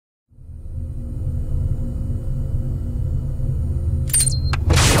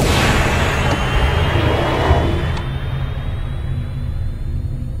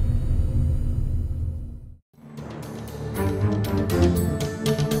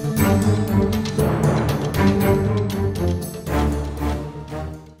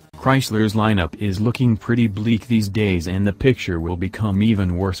Chrysler's lineup is looking pretty bleak these days, and the picture will become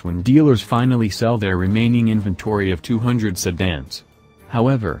even worse when dealers finally sell their remaining inventory of 200 sedans.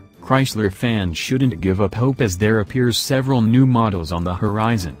 However, Chrysler fans shouldn't give up hope, as there appears several new models on the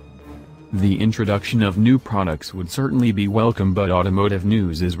horizon. The introduction of new products would certainly be welcome, but Automotive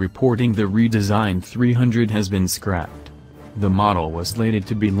News is reporting the Redesigned 300 has been scrapped. The model was slated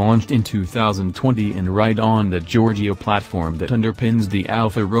to be launched in 2020 and right on the Giorgio platform that underpins the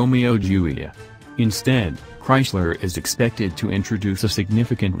Alfa Romeo Giulia. Instead, Chrysler is expected to introduce a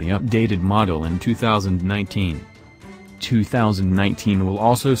significantly updated model in 2019. 2019 will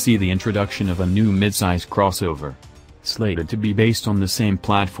also see the introduction of a new midsize crossover. Slated to be based on the same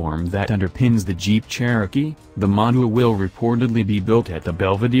platform that underpins the Jeep Cherokee, the model will reportedly be built at the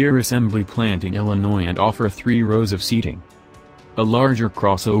Belvidere Assembly Plant in Illinois and offer 3 rows of seating. A larger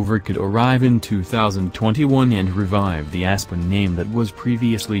crossover could arrive in 2021 and revive the Aspen name that was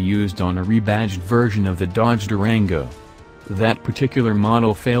previously used on a rebadged version of the Dodge Durango. That particular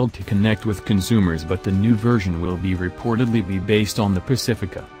model failed to connect with consumers, but the new version will reportedly be based on the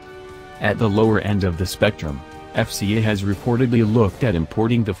Pacifica. At the lower end of the spectrum, FCA has reportedly looked at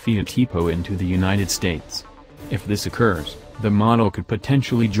importing the Fiat Tipo into the United States. If this occurs, the model could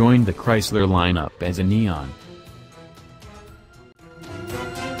potentially join the Chrysler lineup as a neon.